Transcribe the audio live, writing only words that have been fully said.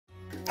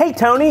Hey,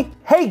 Tony.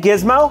 Hey,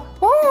 Gizmo.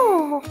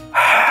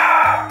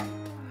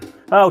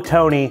 Oh,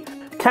 Tony.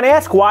 Can I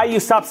ask why you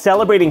stopped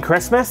celebrating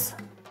Christmas?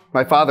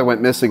 My father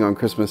went missing on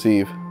Christmas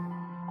Eve.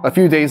 A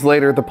few days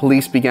later, the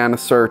police began a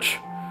search.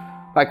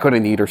 I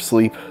couldn't eat or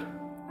sleep.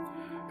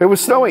 It was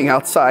snowing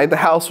outside. The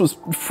house was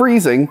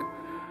freezing.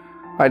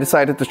 I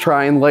decided to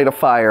try and light a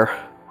fire.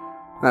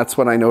 That's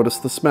when I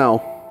noticed the smell.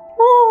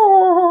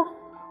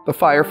 The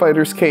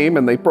firefighters came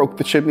and they broke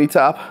the chimney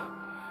top.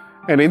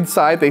 And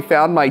inside they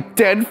found my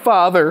dead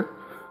father.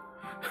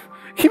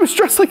 He was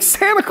dressed like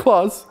Santa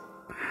Claus.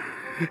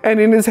 And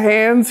in his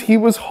hands, he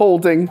was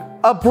holding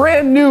a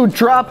brand new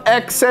Drop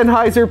X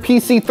Sennheiser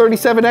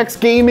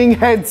PC37X gaming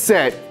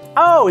headset.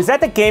 Oh, is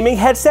that the gaming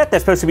headset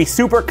that's supposed to be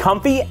super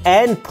comfy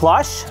and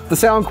plush? The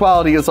sound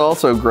quality is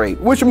also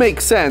great, which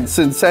makes sense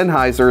since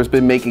Sennheiser has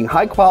been making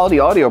high-quality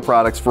audio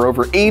products for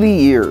over 80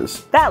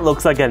 years. That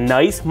looks like a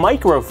nice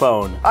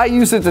microphone. I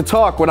use it to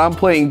talk when I'm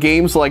playing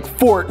games like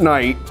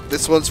Fortnite.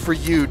 This one's for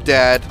you,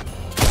 Dad.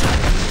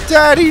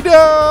 Daddy, no!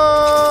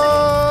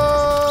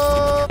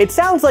 It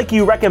sounds like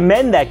you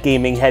recommend that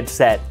gaming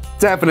headset.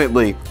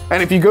 Definitely.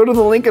 And if you go to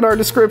the link in our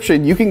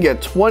description, you can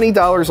get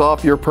 $20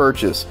 off your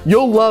purchase.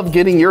 You'll love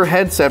getting your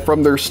headset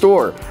from their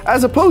store,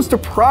 as opposed to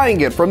prying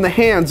it from the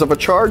hands of a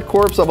charred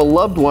corpse of a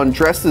loved one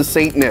dressed as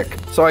Saint Nick.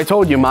 So I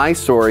told you my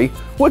story.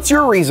 What's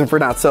your reason for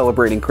not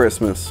celebrating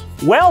Christmas?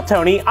 Well,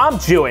 Tony, I'm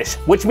Jewish,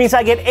 which means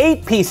I get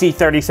 8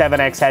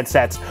 PC37X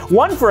headsets,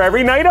 one for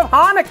every night of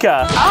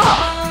Hanukkah.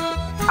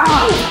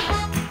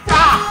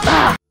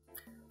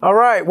 All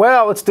right,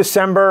 well, it's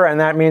December, and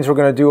that means we're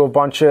going to do a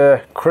bunch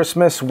of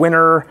Christmas,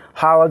 winter,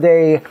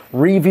 holiday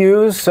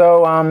reviews.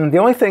 So the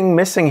only thing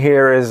missing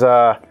here is,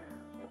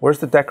 where's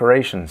the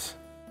decorations?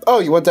 Oh,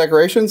 you want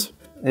decorations?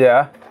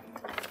 Yeah.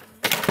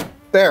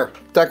 There,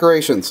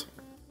 decorations.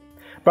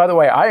 By the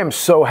way, I am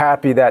so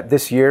happy that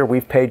this year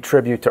we've paid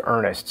tribute to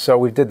Ernest. So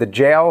we did the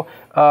Jail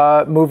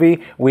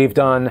movie, we've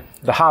done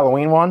the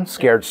Halloween one,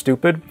 Scared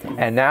Stupid,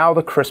 and now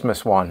the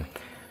Christmas one,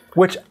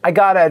 which I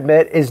gotta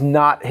admit is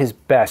not his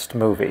best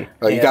movie.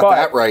 Oh, you got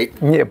that right.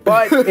 Yeah,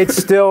 but it's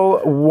still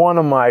one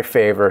of my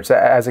favorites.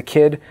 As a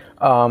kid,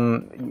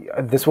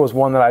 this was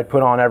one that I'd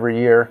put on every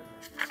year.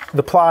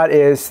 The plot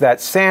is that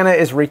Santa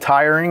is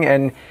retiring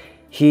and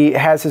he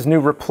has his new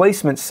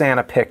replacement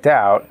Santa picked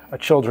out, a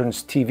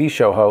children's TV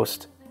show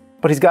host,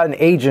 but he's got an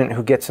agent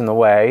who gets in the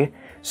way.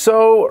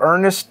 So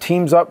Ernest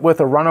teams up with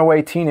a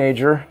runaway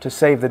teenager to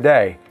save the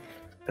day.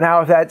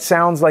 Now, if that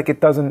sounds like it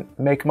doesn't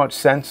make much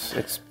sense,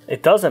 it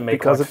doesn't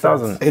make much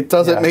sense. It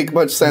doesn't make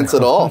much sense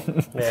at all.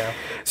 Yeah.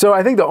 So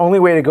I think the only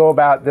way to go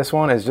about this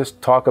one is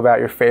just talk about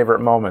your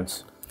favorite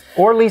moments.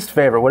 Or least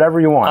favorite,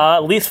 whatever you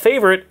want. Least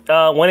favorite,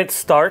 when it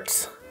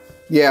starts.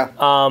 Yeah.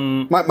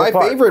 My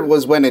favorite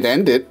was when it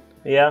ended.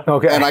 Yeah.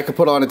 Okay. And I could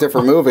put on a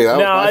different movie.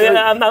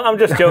 I'm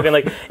just joking.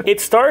 Like,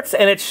 it starts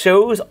and it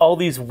shows all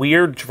these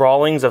weird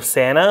drawings of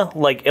Santa,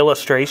 like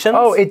illustrations.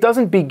 Oh, it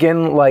doesn't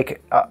begin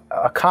like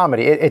a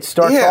comedy. It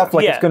starts off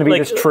like it's going to be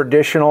this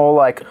traditional,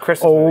 like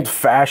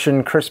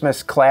old-fashioned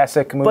Christmas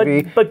classic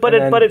movie. But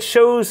it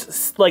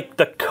shows like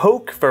the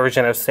Coke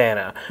version of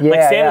Santa. Yeah,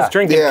 like Santa's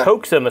drinking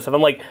Coke and stuff.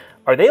 I'm like,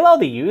 are they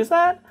allowed to use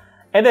that?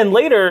 And then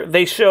later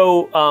they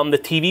show the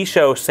TV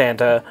show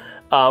Santa.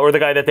 Or the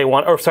guy that they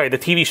want, or sorry, the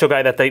TV show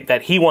guy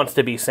that he wants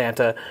to be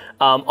Santa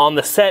on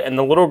the set, and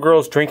the little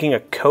girl's drinking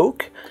a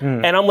Coke,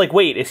 and I'm like,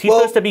 wait, is he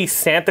supposed to be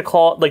Santa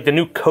Claus, like the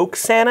new Coke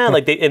Santa?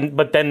 Like,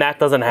 but then that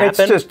doesn't happen.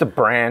 It's just a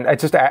brand.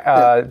 It's just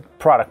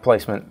product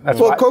placement. That's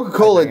well,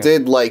 Coca-Cola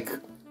did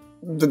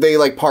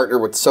they partner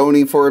with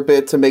Sony for a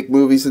bit to make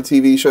movies and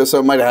TV shows, so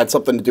it might have had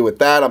something to do with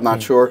that. I'm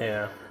not sure.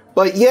 Yeah.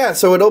 But yeah,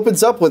 so it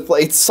opens up with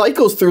it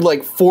cycles through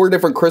like 4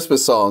 different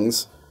Christmas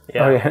songs.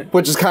 Yeah. Oh, yeah.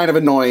 Which is kind of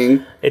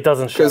annoying. It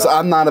doesn't show. Because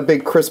I'm not a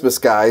big Christmas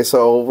guy,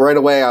 so right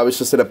away I was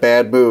just in a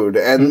bad mood.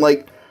 And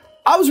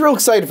I was real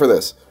excited for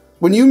this.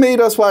 When you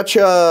made us watch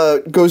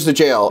Goes to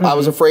Jail, I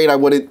was afraid I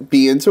wouldn't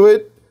be into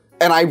it.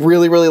 And I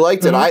really, really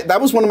liked it. That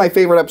was one of my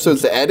favorite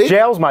episodes to edit.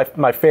 Jail's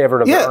my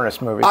favorite of the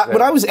Ernest movies.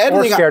 When I was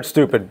editing... Or Scared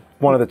Stupid,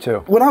 one of the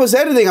two. When I was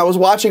editing, I was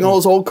watching all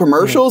those old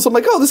commercials. I'm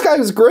like, oh, this guy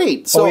was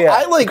great. So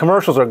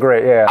commercials are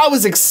great, yeah. I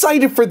was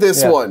excited for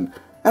this one.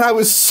 And I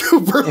was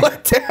super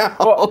let down.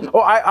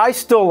 Well, I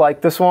still like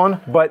this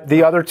one, but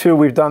the other two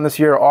we've done this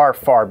year are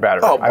far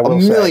better. Oh, I will a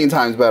million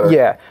times better.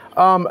 Yeah.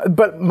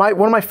 But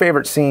one of my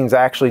favorite scenes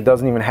actually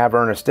doesn't even have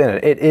Ernest in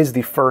it. It is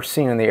the first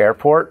scene in the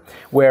airport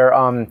where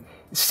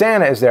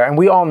Santa is there, and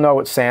we all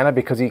know it's Santa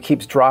because he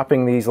keeps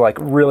dropping these like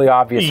really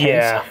obvious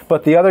hints.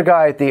 But the other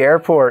guy at the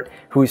airport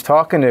who he's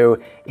talking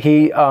to,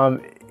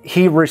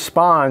 he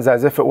responds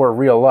as if it were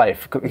real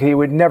life. It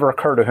would never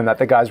occur to him that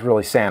the guy's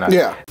really Santa.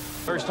 Yeah.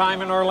 First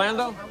time in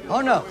Orlando?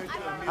 Oh, no.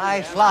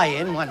 I fly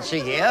in once a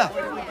year.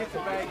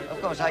 Of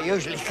course, I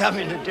usually come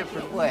in a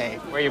different way.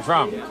 Where are you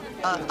from?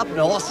 Up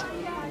north.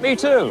 Me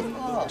too.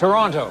 Oh.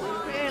 Toronto.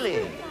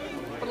 Really?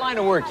 What line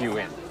of work you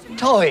in?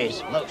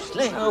 Toys,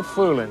 mostly. No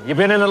fooling. You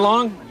been in it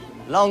long?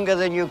 Longer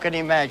than you can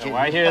imagine. Oh,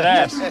 I hear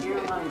that.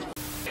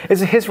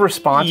 His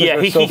responses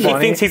are so funny. He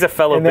thinks he's a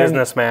fellow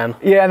businessman.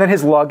 Yeah, and then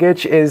his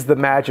luggage is the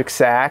magic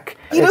sack.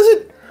 He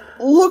doesn't...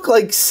 look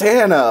like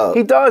Santa.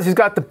 He does. He's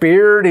got the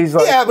beard. He's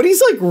like, Yeah, but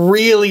he's like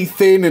really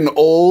thin and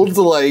old.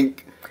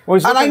 Like, Well,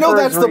 he's and I looking know for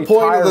that's his the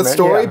point of the retirement,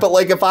 story. yeah. But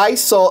like,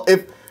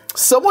 if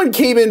someone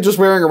came in just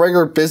wearing a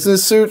regular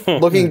business suit,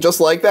 looking just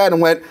like that,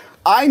 and went,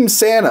 "I'm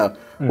Santa."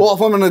 Well,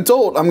 if I'm an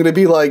adult, I'm going to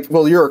be like,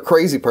 "Well, you're a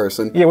crazy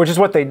person." Yeah, which is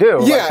what they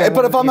do. Yeah, Like,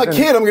 but if I'm a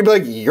kid, I'm going to be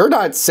like, "You're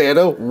not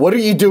Santa. What are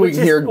you doing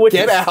here?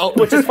 Get out!"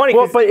 Which is funny.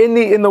 Well, 'cause- but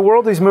in the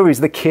world of these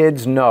movies, the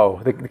kids know.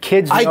 The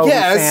kids know I who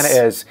guess.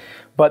 Santa is.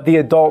 But the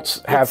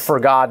adults have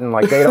forgotten.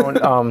 Like, they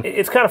don't...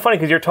 It's kind of funny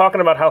because you're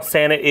talking about how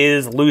Santa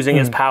is losing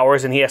his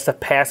powers and he has to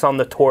pass on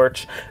the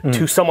torch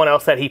to someone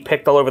else that he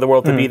picked all over the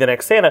world to be the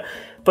next Santa.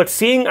 But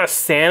seeing a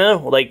Santa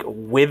like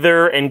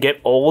wither and get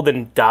old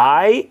and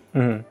die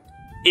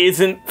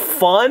isn't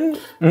fun.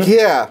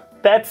 Yeah,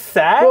 That's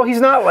sad. Well, he's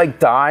not, like,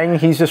 dying.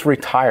 He's just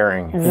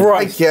retiring.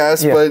 I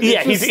guess, Yeah. but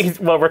Yeah, he's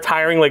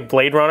retiring like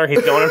Blade Runner.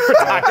 He's going into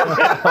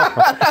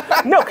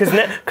retirement. No,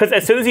 because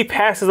as soon as he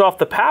passes off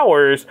the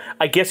powers,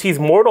 I guess he's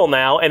mortal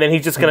now, and then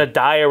he's just gonna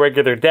die a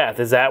regular death.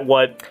 Is that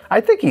what?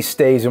 I think he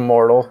stays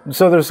immortal.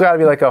 So there's got to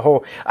be, like, a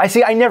whole...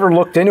 I never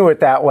looked into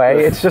it that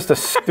way. It's just a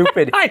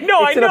stupid... I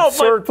know, It's an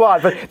absurd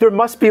plot. But there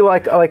must be,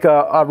 like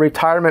a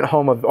retirement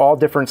home of all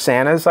different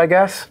Santas, I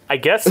guess. I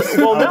guess.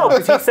 Well, no,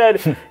 because he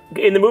said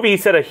in the movie he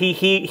said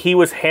he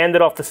was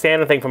handed off the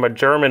Santa thing from a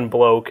German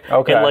bloke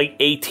Okay. in like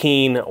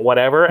 18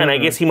 whatever, and I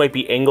guess he might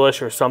be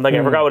English or something.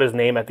 I forgot what his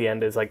name at the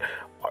end is, like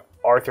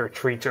Arthur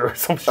Treacher or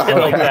some shit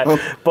like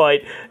that.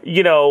 But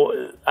you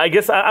know, I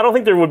guess I don't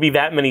think there would be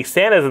that many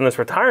Santas in this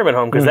retirement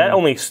home because that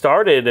only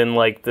started in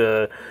like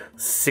the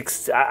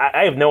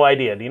I have no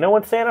idea. Do you know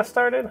when Santa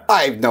started?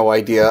 I have no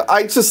idea.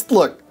 I just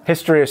look.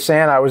 History of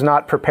Santa, I was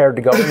not prepared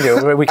to go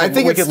into. We I could,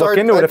 think we it could look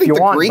started. into it I if think you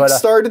the want. Greeks But,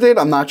 started it.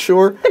 I'm not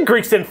sure. The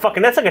Greeks didn't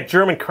fucking. That's like a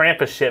German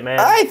Krampus shit, man.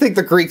 I think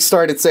the Greeks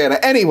started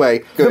Santa.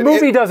 Anyway, the good.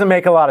 movie doesn't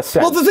make a lot of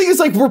sense. Well, the thing is,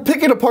 like, we're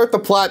picking apart the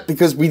plot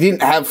because we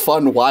didn't have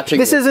fun watching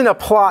This it. isn't a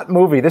plot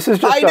movie. This is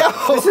just I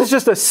know. This is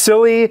just a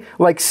silly,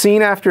 like,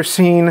 scene after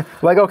scene.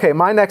 Like, okay,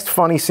 my next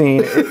funny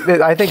scene,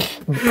 I think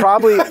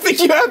probably... I think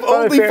you have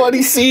only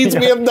funny scenes.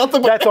 We have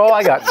nothing but... That's all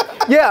I got.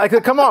 Yeah,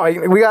 like, come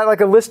on. We got, like,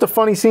 a list of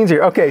funny scenes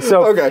here. Okay,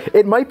 so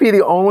it might be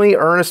the only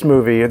Ernest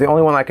movie, or the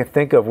only one I can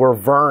think of, where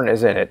Vern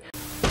is in it.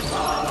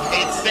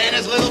 It's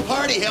Santa's little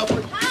party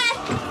helper.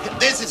 Hi.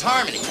 This is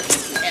Harmony.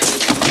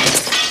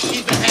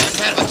 She's been having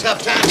kind of a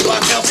tough time, so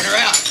I'm helping her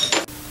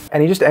out.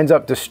 And he just ends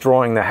up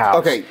destroying the house.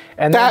 Okay,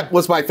 and that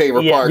was my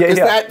favorite part, because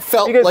that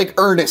felt like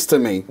Ernest to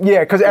me.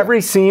 Yeah, because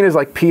every scene is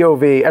like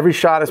POV. Every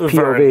shot is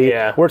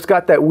POV, where it's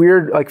got that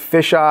weird, like,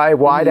 fisheye,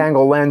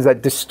 wide-angle lens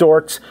that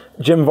distorts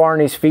Jim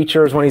Varney's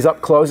features when he's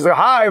up close. He's like,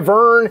 "Hi,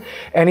 Vern,"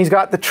 and he's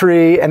got the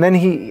tree, and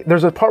then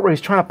there's a part where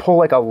he's trying to pull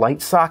like a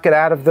light socket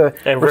out of the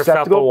and rips receptacle.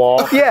 out the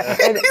wall. Yeah,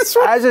 and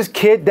as his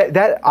kid,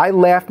 that I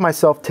laughed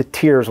myself to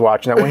tears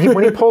watching that.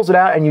 When he pulls it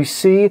out, and you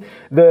see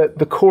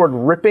the cord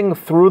ripping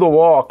through the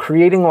wall,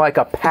 creating like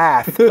a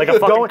path, like a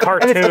fucking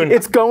cartoon. And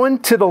it's going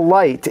to the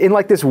light in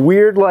like this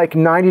weird, like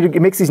 90.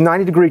 It makes these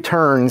 90-degree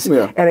turns,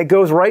 and it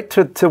goes right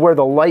to where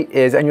the light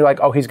is, and you're like,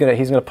 oh, he's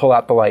gonna pull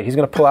out the light. He's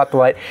gonna pull out the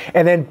light,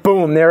 and then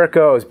boom, there it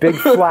goes, big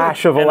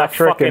flash of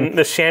electric, and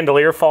the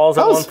chandelier falls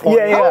at one point.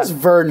 How has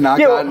Vern not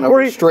gotten a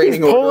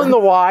restraining order? He's pulling the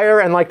wire,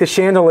 and like the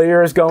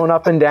chandelier is going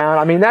up and down.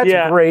 I mean, that's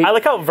great. I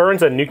like how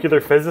Vern's a nuclear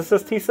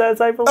physicist. He says,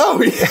 I believe.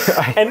 Oh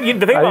yeah.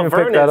 And the thing about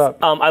Vern is,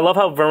 I love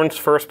how Vern's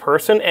first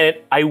person, and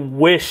I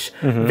wish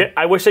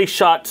they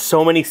shot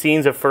so many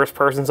scenes of first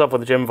person stuff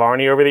with Jim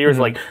Varney over the years,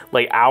 like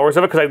hours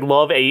of it, because I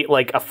love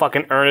a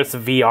fucking Ernest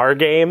VR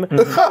game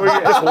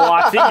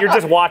where you're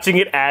just watching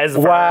it as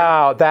Vern.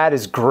 Wow, that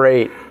is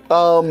great.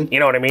 You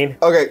know what I mean?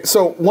 Okay,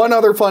 so one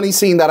other funny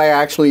scene that I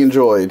actually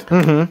enjoyed.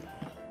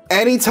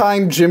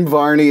 Anytime Jim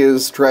Varney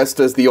is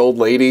dressed as the old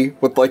lady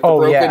with like the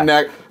broken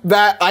neck,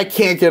 that I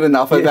can't get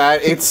enough of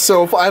that. It's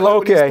so fun. I love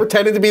when he's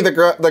pretending to be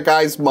the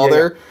guy's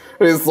mother.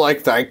 It's like,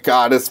 thank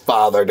God his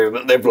father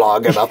didn't live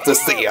long enough to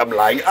see him.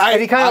 Like,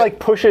 and he kind of like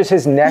pushes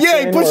his neck.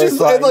 Yeah, he pushes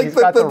like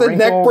the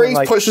neck brace,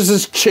 pushes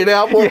his chin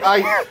out more.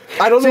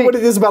 I don't know what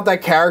it is about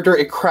that character.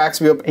 It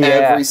cracks me up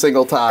every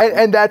single time.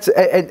 And that's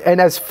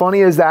and as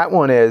funny as that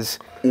one is,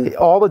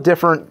 all the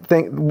different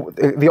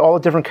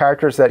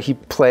characters that he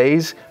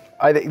plays.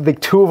 I think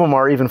two of them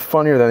are even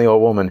funnier than the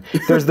old woman.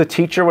 There's the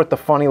teacher with the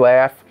funny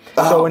laugh.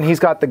 So when he's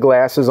got the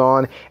glasses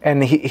on,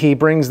 and he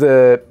brings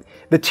the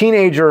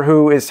teenager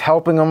who is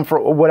helping them for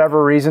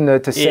whatever reason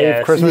to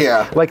save Christmas.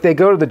 Like, they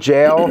go to the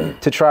jail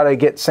to try to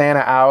get Santa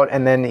out,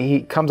 and then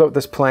he comes up with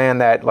this plan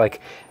that, like,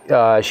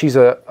 she's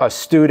a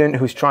student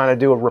who's trying to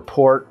do a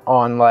report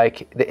on,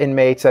 like, the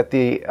inmates at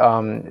the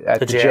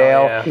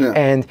jail.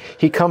 And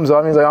he comes up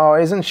and he's like, "Oh,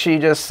 isn't she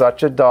just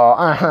such a doll?"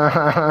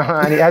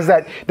 And he has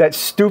that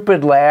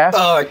stupid laugh.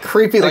 Oh,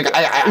 creepy! Like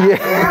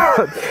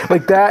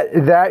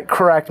that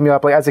cracked me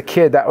up. Like, as a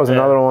kid, that was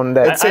another one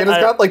that. And Santa's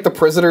got like the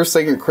prisoners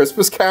singing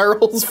Christmas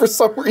carols for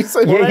some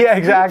reason. Yeah,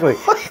 exactly.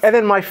 And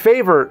then my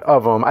favorite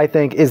of them, I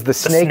think, is the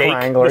snake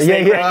wrangler.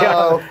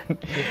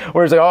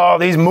 Where he's like, "Oh,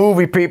 these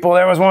movie people,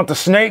 they always want the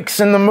snake snakes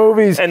in the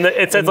movies. And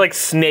it says like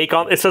snake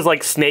on. It says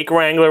like snake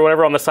wrangler or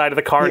whatever on the side of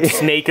the car. And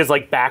snake is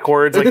like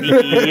backwards, like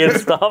E and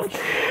stuff.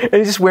 And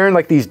he's just wearing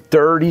like these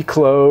dirty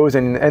clothes,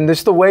 and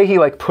just the way he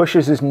like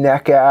pushes his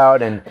neck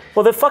out. And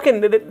well,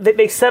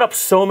 they set up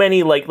so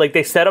many like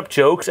they set up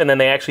jokes and then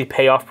they actually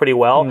pay off pretty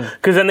well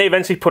because then they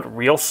eventually put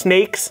real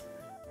snakes.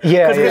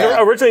 Yeah, Because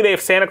originally they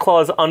have Santa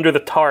Claus under the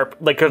tarp,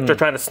 like cause they're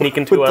trying to sneak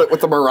into with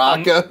the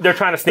maraca. They're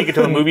trying to sneak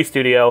into a movie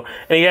studio,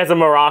 and he has a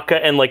maraca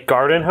and like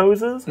garden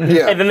hoses.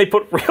 Yeah. And then they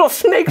put real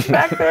snakes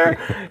back there,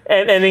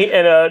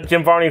 and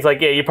Jim Varney's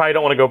like, yeah, you probably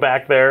don't want to go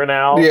back there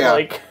now. Yeah.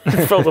 Like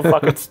it's filled with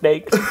fucking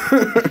snakes.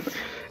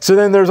 So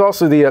then there's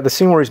also the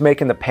scene where he's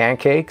making the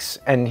pancakes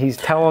and he's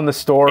telling the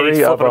story. And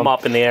he's flipping them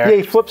up in the air. Yeah,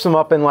 he flips them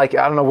up and like,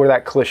 I don't know where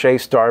that cliche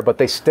started, but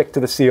they stick to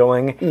the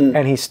ceiling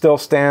and he's still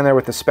standing there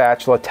with the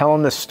spatula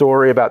telling this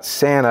story about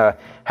Santa,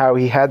 how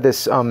he had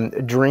this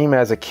dream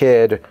as a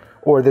kid,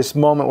 or this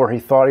moment where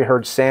he thought he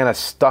heard Santa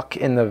stuck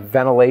in the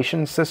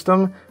ventilation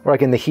system, or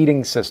like in the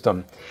heating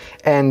system.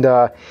 And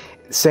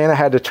Santa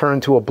had to turn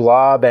into a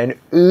blob and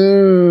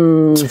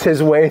ooze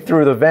his way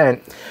through the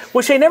vent.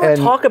 Which they never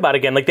talk about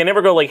again. Like they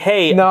never go like,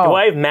 hey, do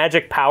I have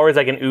magic powers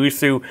I can ooze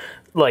through?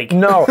 Like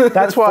no,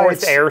 that's why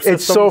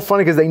it's so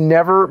funny because they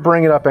never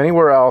bring it up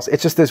anywhere else.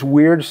 It's just this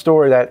weird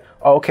story that,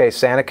 okay,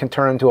 Santa can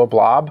turn into a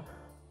blob.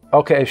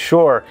 Okay,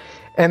 sure.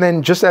 And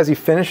then just as he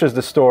finishes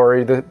the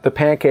story, the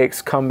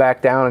pancakes come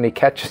back down and he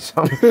catches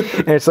them.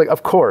 And it's like,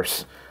 of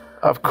course,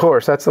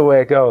 that's the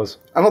way it goes.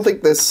 I don't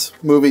think this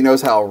movie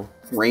knows how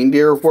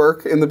reindeer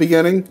work in the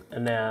beginning.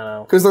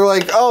 No. Because they're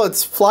like, oh,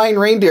 it's flying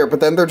reindeer, but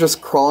then they're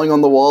just crawling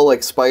on the wall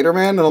like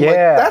Spider-Man. And I'm like,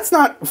 that's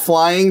not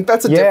flying.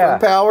 That's a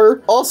different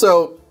power.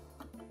 Also,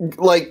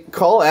 like,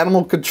 call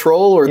animal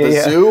control or the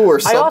zoo or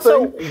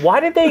something. Why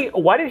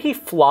did he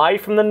fly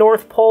from the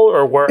North Pole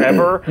or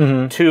wherever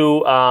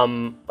to,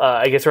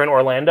 I guess we're in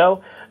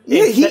Orlando?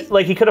 Yeah,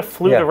 he could have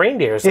flew the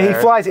reindeers there. Yeah,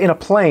 he flies in a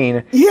plane,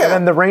 and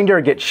then the reindeer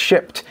get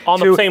shipped on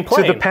the same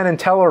plane to the Penn and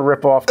Teller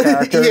ripoff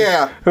characters,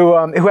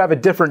 who have a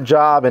different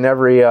job in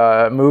every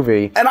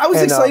movie. And I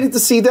was excited to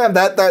see them.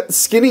 That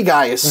skinny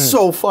guy is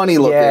so funny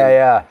looking.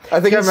 Yeah. I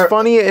think he's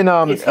funny in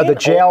the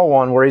jail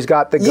one where he's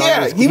got the gun.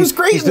 Yeah, he was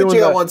great in the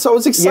jail one, so I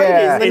was excited.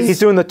 Yeah, he's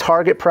doing the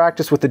target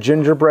practice with the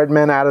gingerbread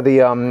men out of the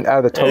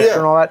toaster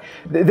and all that.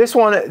 This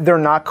one, they're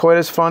not quite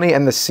as funny,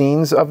 and the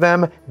scenes of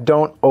them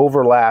don't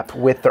overlap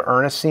with the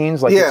Ernest scenes.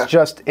 Like it's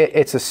just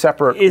it's a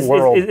separate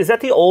world. Is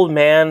that the old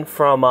man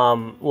from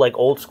like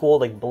Old School,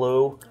 like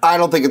Blue? I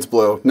don't think it's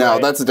Blue. No,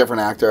 that's a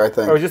different actor, I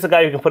think. Or just a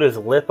guy who can put his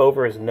lip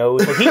over his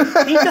nose. Like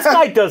this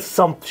guy does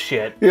some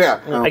shit.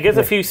 Yeah. I guess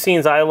a few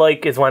scenes I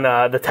like is when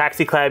the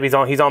taxi cab he's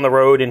on the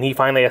road and he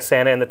finally has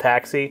Santa in the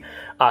taxi.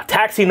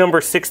 Taxi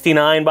number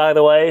 69, by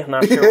the way.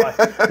 Not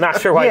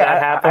sure why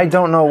that happened. I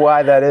don't know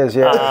why that is.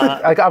 Yeah.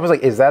 I was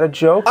like, is that a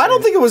joke? I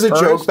don't think it was a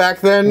joke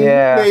back then.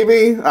 Yeah.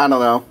 Maybe. I don't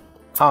know.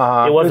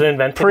 It wasn't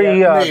invented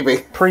yet?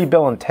 Maybe.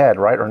 Pre-Bill and Ted,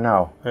 right? Or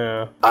no?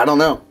 Yeah. I don't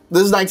know.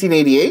 This is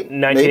 1988?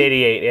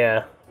 1988, maybe?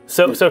 Yeah.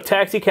 So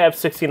Taxi Cab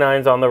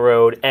 69's on the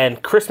road, and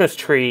Christmas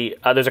Tree,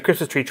 there's a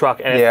Christmas tree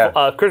truck, and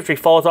Christmas Tree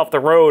falls off the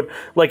road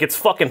like it's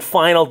fucking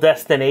Final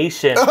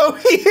Destination. Oh,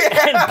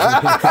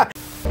 yeah!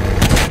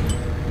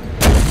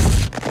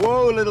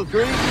 Whoa, little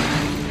creep.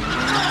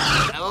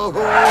 Oh.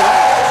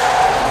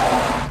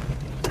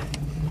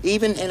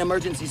 Even in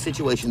emergency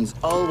situations,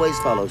 always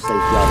follow safe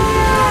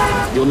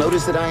driving. You'll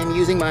notice that I am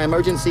using my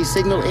emergency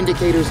signal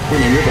indicators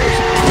when in reverse.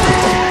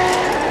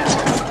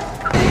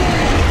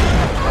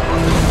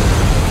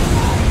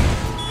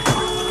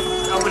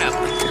 Open up.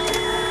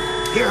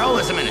 Here, hold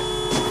this a minute.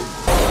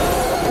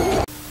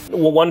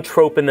 Well, one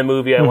trope in the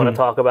movie I want to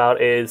talk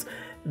about is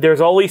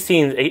there's always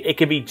scenes, it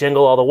could be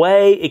Jingle All the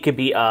Way, it could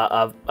be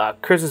a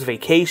Christmas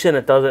Vacation,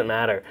 it doesn't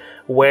matter,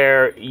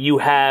 where you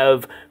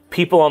have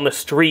people on the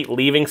street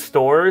leaving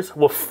stores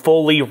with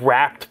fully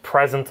wrapped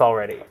presents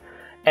already.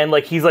 And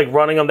like he's like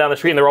running them down the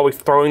street and they're always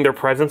throwing their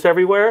presents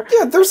everywhere.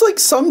 Yeah, there's like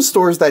some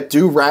stores that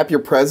do wrap your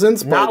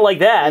presents, but not like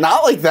that.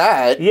 Not like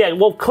that. Yeah,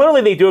 well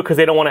clearly they do it because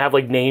they don't want to have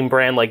like name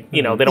brand, like,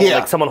 you know, they don't want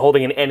like someone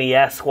holding an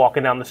NES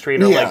walking down the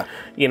street or like,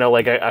 you know,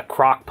 like a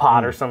crock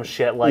pot or some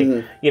shit. Like,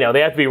 you know,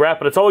 they have to be wrapped,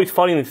 but it's always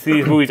funny to see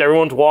these movies.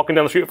 Everyone's walking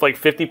down the street with like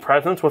 50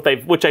 presents,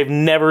 which I've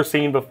never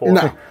seen before.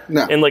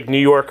 No. In like New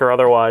York or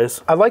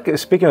otherwise. I like,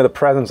 speaking of the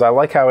presents, I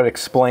like how it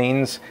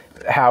explains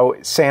how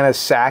Santa's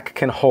sack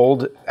can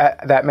hold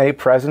that many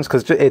presents,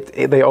 because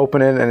they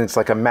open it and it's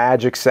like a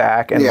magic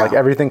sack, and like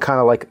everything kind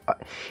of like,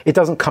 it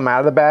doesn't come out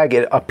of the bag,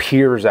 it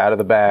appears out of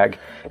the bag.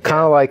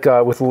 Kind of like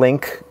with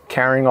Link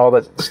carrying all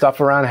the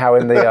stuff around, how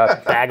in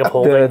the bag of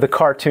holding, the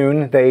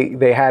cartoon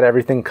they had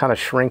everything kind of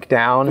shrink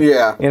down.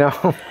 Yeah, you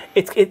know,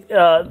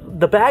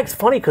 the bag's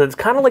funny because it's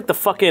kind of like the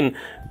fucking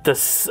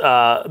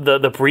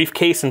the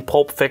briefcase in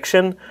Pulp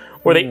Fiction,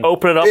 where they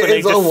open it up and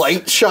they just,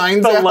 light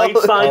shines the out. light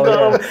shines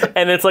on them,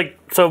 and it's like,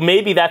 so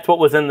maybe that's what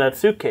was in that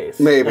suitcase.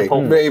 Maybe.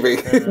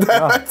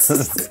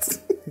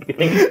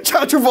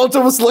 John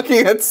Travolta was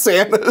looking at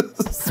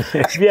Santa's.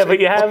 Yeah, but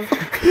you have,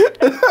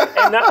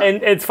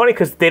 and it's funny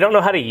because they don't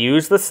know how to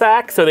use the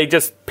sack, so they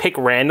just pick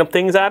random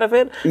things out of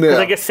it. Because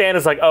I guess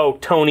Santa's like, oh,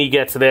 Tony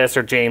gets this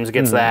or James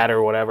gets that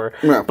or whatever.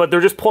 Yeah. But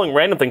they're just pulling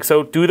random things.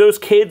 So do those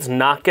kids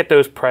not get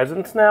those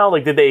presents now?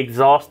 Like, did they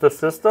exhaust the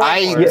system?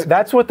 Yeah,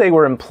 that's what they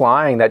were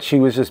implying, that she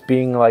was just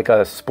being like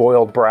a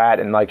spoiled brat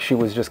and like she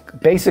was just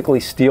basically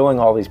stealing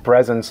all these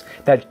presents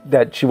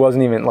that she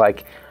wasn't even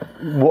like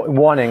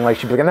wanting. Like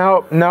she'd be like,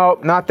 no,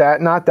 not that.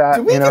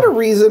 Do we get a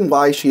reason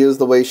why she is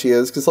the way she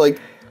is? Because like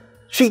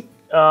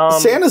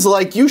Santa's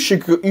like, you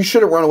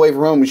shouldn't run away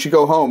from home. You should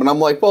go home. And I'm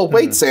like, well,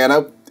 wait,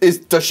 Santa.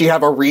 Does she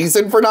have a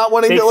reason for not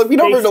wanting to? Like, we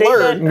don't need to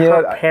learn.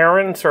 Her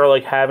parents are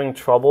like having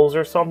troubles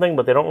or something,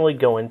 but they don't really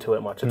go into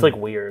it much. It's like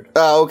weird.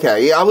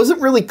 Okay, yeah, I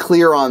wasn't really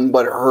clear on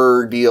what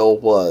her deal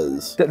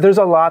was. There's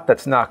a lot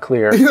that's not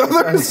clear.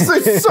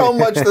 There's so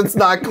much that's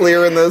not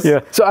clear in this. Yeah.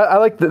 So I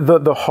like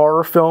the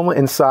horror film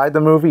inside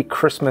the movie,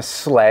 Christmas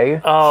Sleigh,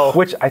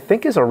 which I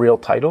think is a real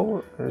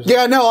title.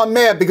 Yeah, no, I'm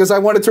mad because I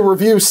wanted to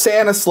review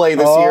Santa Sleigh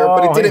this year,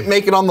 but it didn't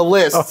make it on the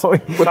list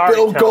with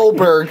Bill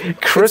Goldberg.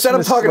 Instead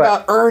of talking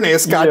about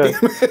Ernest,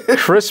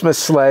 Christmas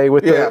Sleigh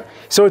with the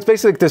so it's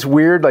basically like this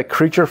weird like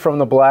creature from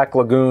the Black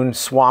Lagoon,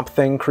 swamp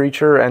thing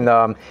creature,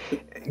 and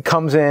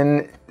comes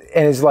in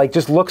and is like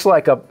just looks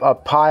like a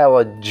pile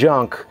of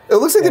junk. It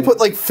looks like they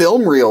put like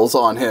film reels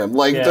on him,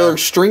 like the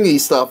stringy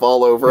stuff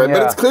all over it,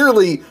 but it's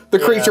clearly the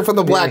creature from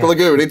the Black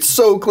Lagoon. It's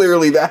so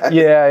clearly that.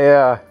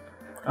 Yeah.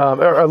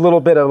 A little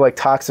bit of like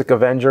Toxic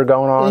Avenger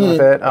going on with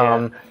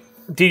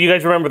it. Did you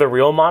guys remember the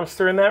real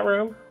monster in that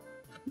room?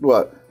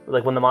 What?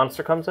 Like when the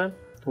monster comes in?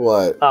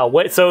 What?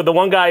 So the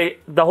one guy,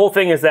 the whole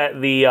thing is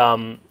that the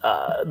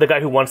guy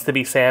who wants to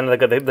be Santa,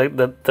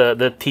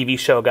 the TV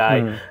show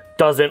guy,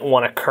 doesn't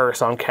want to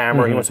curse on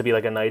camera. He wants to be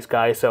like a nice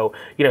guy. So,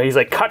 you know, he's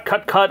like,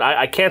 cut.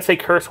 I can't say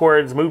curse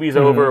words. Movie's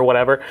over or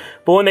whatever.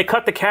 But when they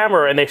cut the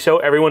camera and they show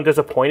everyone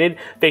disappointed,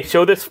 they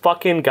show this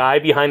fucking guy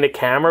behind the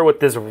camera with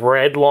this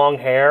red long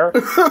hair.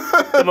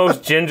 The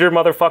most ginger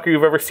motherfucker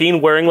you've ever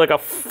seen, wearing like a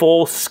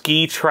full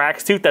ski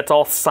tracksuit that's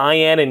all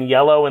cyan and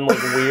yellow and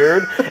like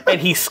weird. And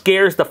he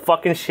scares the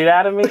fucking shit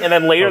out of me. And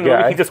then later in the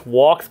movie, he just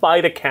walks by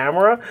the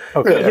camera.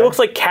 He looks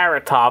like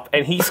Carrot Top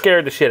and he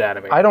scared the shit out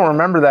of me. I don't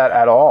remember that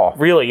at all.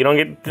 Really? You don't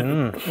get...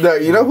 No,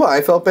 you know who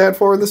I felt bad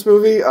for in this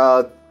movie?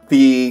 The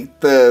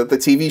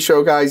TV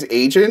show guy's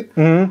agent.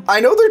 I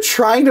know they're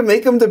trying to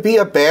make him to be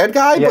a bad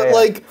guy, but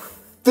like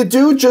the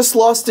dude just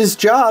lost his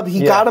job.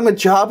 He got him a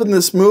job in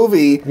this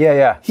movie.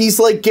 He's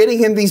like getting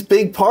him these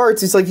big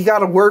parts. He's like, you got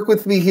to work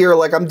with me here.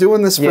 Like, I'm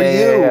doing this for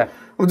you.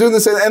 I'm doing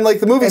this, and like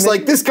the movie's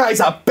like, this guy's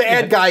a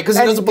bad guy because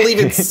he doesn't believe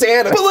in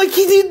Santa. But like,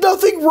 he did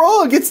nothing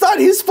wrong. It's not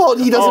his fault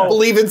he doesn't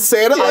believe in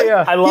Santa.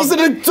 He's an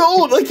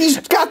adult. Like, he's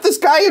got this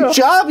guy a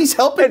job. He's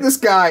helping this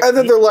guy. And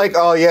then they're like,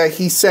 oh yeah,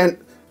 he sent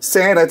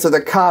Santa to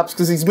the cops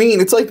because he's mean.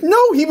 It's like,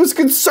 no, he was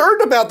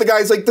concerned about the guy.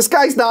 He's like, this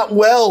guy's not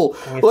well.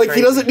 Like, he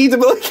doesn't need to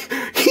be like,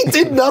 he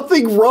did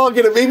nothing wrong,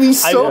 and it made me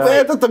so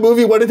mad that the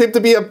movie wanted him to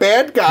be a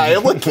bad guy.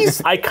 I'm like,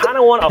 I kind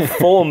of want a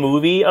full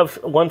movie of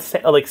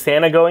like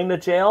Santa going to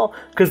jail,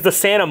 because the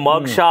Santa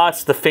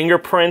mugshots, the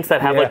fingerprints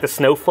that have like the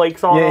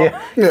snowflakes on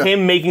them,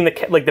 him making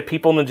the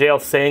people in the jail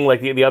sing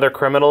like the other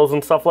criminals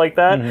and stuff like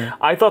that.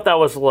 I thought that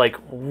was like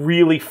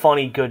really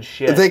funny, good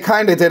shit. They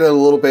kind of did it a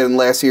little bit in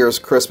last year's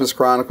Christmas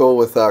Chronicle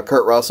with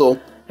Kurt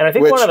Russell. And I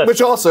think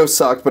which also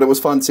sucked, but it was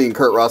fun seeing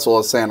Kurt Russell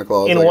as Santa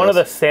Claus. In one of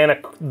the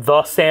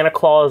Santa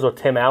Claus or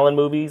Tim Allen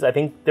movies, I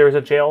think there's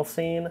a jail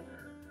scene.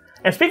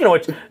 And speaking of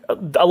which,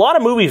 a lot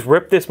of movies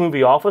rip this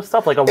movie off with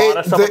stuff, like a lot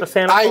of stuff with the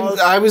Santa Claus.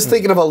 I was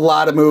thinking of a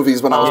lot of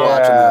movies when I was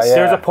watching this.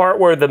 There's a part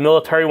where the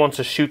military wants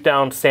to shoot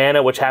down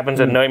Santa, which happens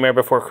in Nightmare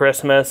Before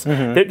Christmas.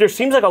 There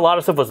seems like a lot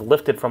of stuff was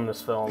lifted from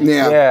this film.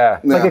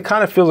 Like, it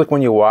kind of feels like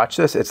when you watch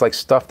this, it's like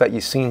stuff that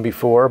you've seen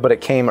before, but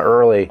it came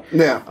early.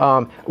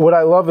 What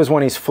I love is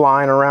when he's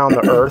flying around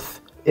the earth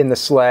in the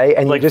sleigh,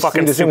 and like you just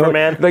fucking see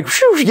Superman. Like,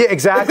 yeah,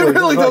 exactly. It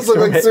really does look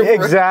like Superman.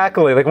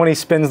 Exactly, like when he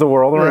spins the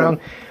world around.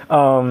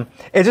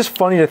 It's just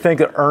funny to think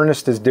that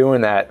Ernest is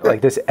doing that,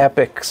 like this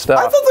epic stuff.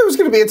 I thought there was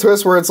going to be a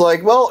twist where it's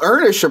like, well,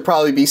 Ernest should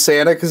probably be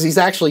Santa because he's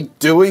actually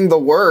doing the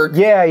work.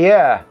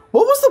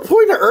 What was the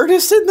point of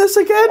Ernest in this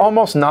again?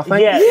 Almost nothing.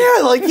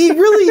 Yeah, like he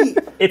really...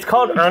 It's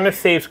called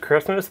Ernest Saves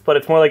Christmas, but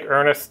it's more like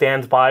Ernest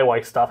stands by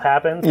while stuff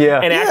happens.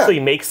 And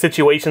actually makes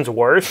situations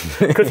worse,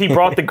 because he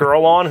brought the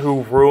girl on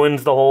who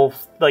ruins the whole...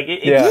 Like,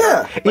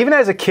 Even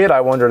as a kid,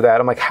 I wondered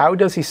that. I'm like, how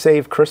does he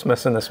save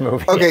Christmas in this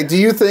movie? Okay, do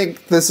you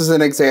think this is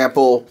an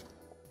example?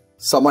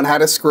 Someone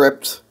had a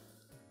script.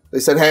 They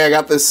said, hey, I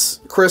got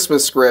this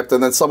Christmas script.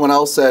 And then someone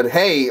else said,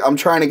 hey, I'm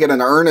trying to get an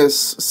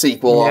Ernest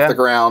sequel off the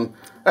ground.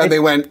 And they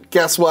went,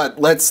 guess what?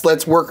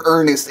 Let's work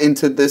Ernest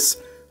into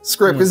this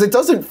script, because it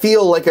doesn't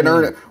feel like an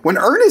Ernest. When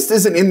Ernest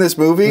isn't in this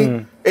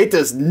movie, it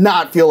does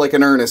not feel like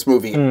an Ernest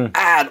movie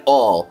at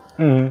all.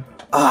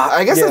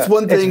 I guess that's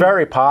one thing. It's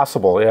very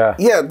possible, yeah.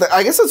 Yeah,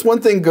 I guess that's one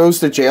thing Goes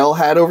to Jail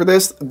had over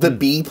this. The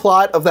B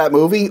plot of that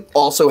movie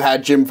also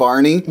had Jim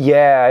Varney.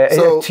 Yeah,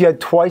 So- he had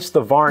twice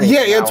the Varney.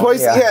 Yeah, in yeah, that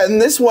twice. one, Yeah,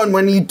 and this one,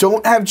 when you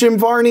don't have Jim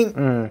Varney,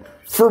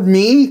 for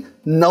me,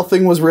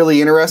 nothing was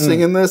really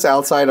interesting in this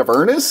outside of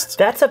Ernest.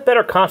 That's a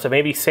better concept.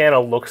 Maybe Santa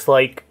looks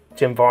like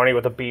Jim Varney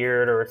with a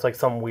beard, or it's like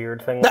some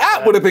weird thing. Like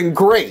That would have been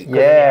great.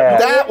 Yeah.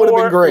 That would have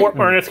been great. Or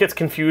Ernest gets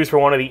confused for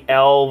one of the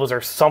elves,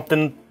 or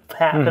something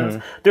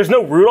happens. There's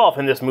no Rudolph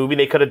in this movie.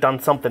 They could have done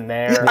something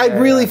there. I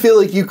really feel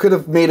like you could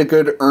have made a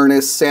good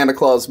Ernest Santa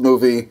Claus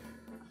movie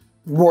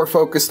more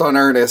focused on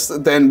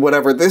Ernest than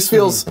whatever. This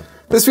feels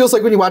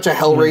like when you watch a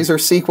Hellraiser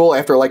sequel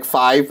after like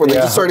 5, where they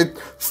just started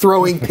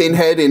throwing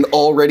Pinhead in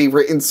already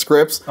written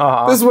scripts.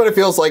 This is what it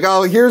feels like.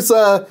 Oh, here's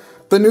the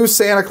new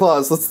Santa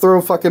Claus. Let's throw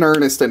fucking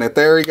Ernest in it.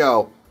 There you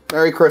go.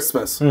 Merry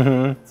Christmas.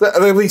 So,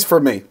 at least for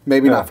me.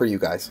 Maybe not for you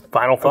guys.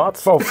 Final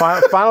thoughts? Well,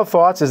 final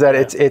thoughts is that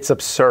it's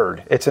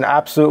absurd. It's an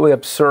absolutely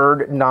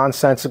absurd,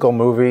 nonsensical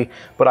movie,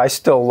 but I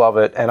still love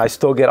it, and I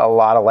still get a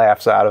lot of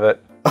laughs out of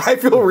it. I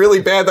feel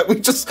really bad that we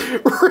just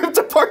ripped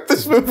apart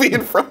this movie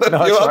in front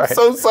of you. I'm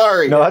so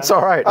sorry. No, that's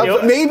all right.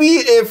 Maybe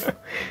if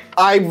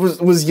I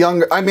was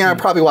younger, I mean, I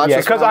probably watched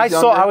this because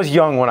when I was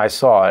young when I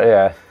saw it.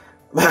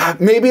 Yeah.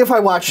 Maybe if I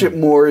watched it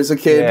more as a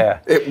kid,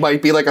 it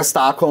might be like a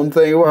Stockholm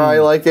thing where I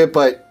like it,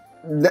 but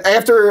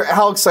after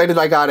how excited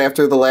I got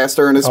after the last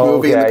Ernest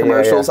movie and the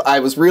commercials, I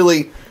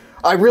really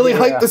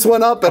hyped this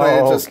one up, and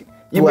I just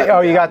you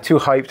got too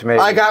hyped, maybe.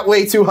 I got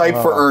way too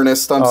hyped for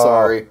Ernest. I'm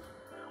sorry.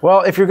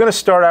 Well, if you're going to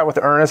start out with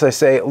Ernest, I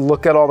say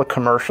look at all the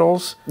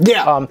commercials.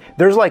 Yeah.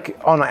 There's like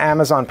on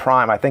Amazon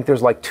Prime, I think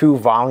there's like 2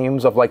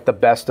 volumes of like the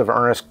best of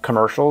Ernest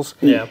commercials.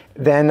 Yeah.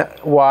 Then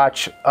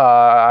watch,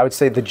 I would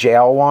say the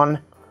jail one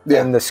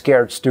and the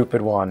Scared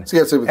Stupid one.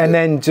 Scared Stupid. And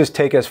then just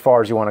take it as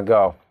far as you want to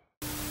go.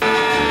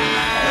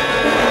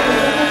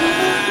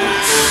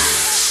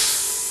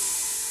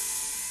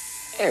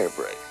 Air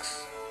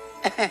brakes.